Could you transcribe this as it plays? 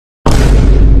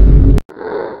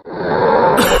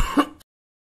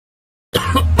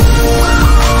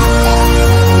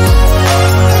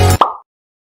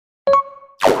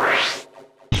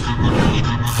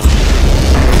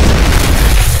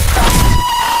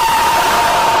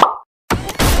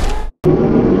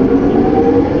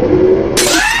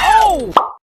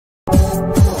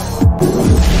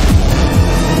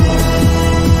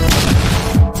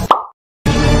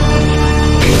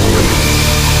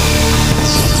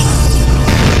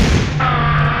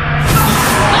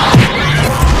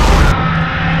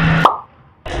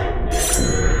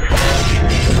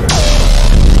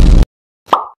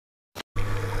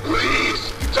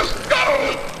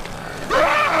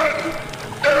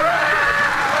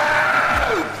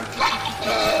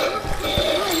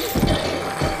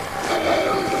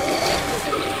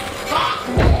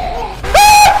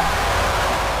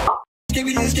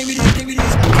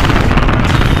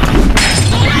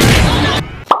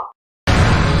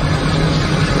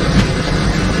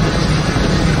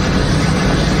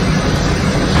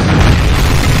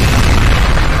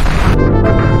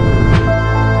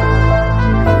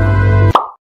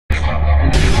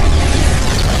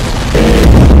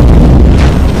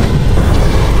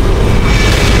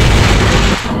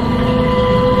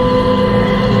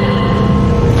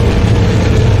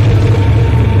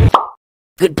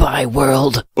Goodbye,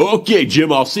 world. Okay,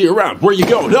 Jim, I'll see you around. Where you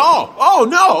going? No! Oh,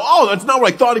 no! Oh, that's not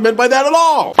what I thought he meant by that at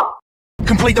all!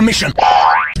 Complete the mission.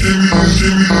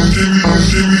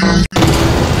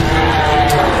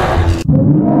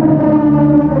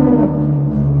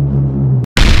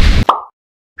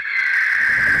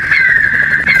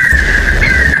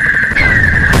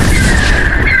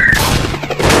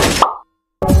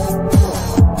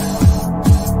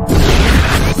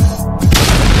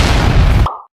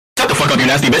 You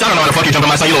nasty bitch. I don't know how the fuck you jump on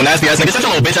my son, you little nasty ass nigga. Such a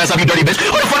little bitch ass up, you dirty bitch.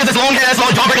 Who the fuck is this long ass, long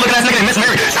jawbreaker looking ass nigga named Miss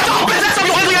Mary? Shut the whole bitch ass up,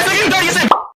 you ugly ass nigga, you dirty as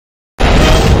shit.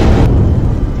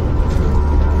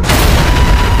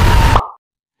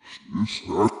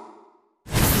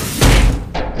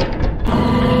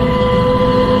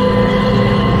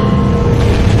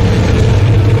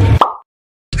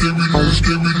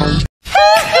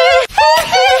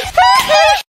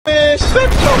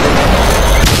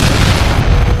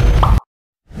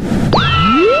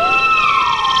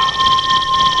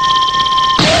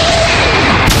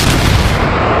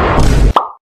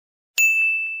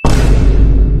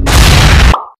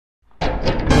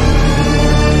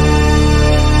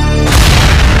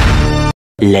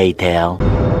 Later.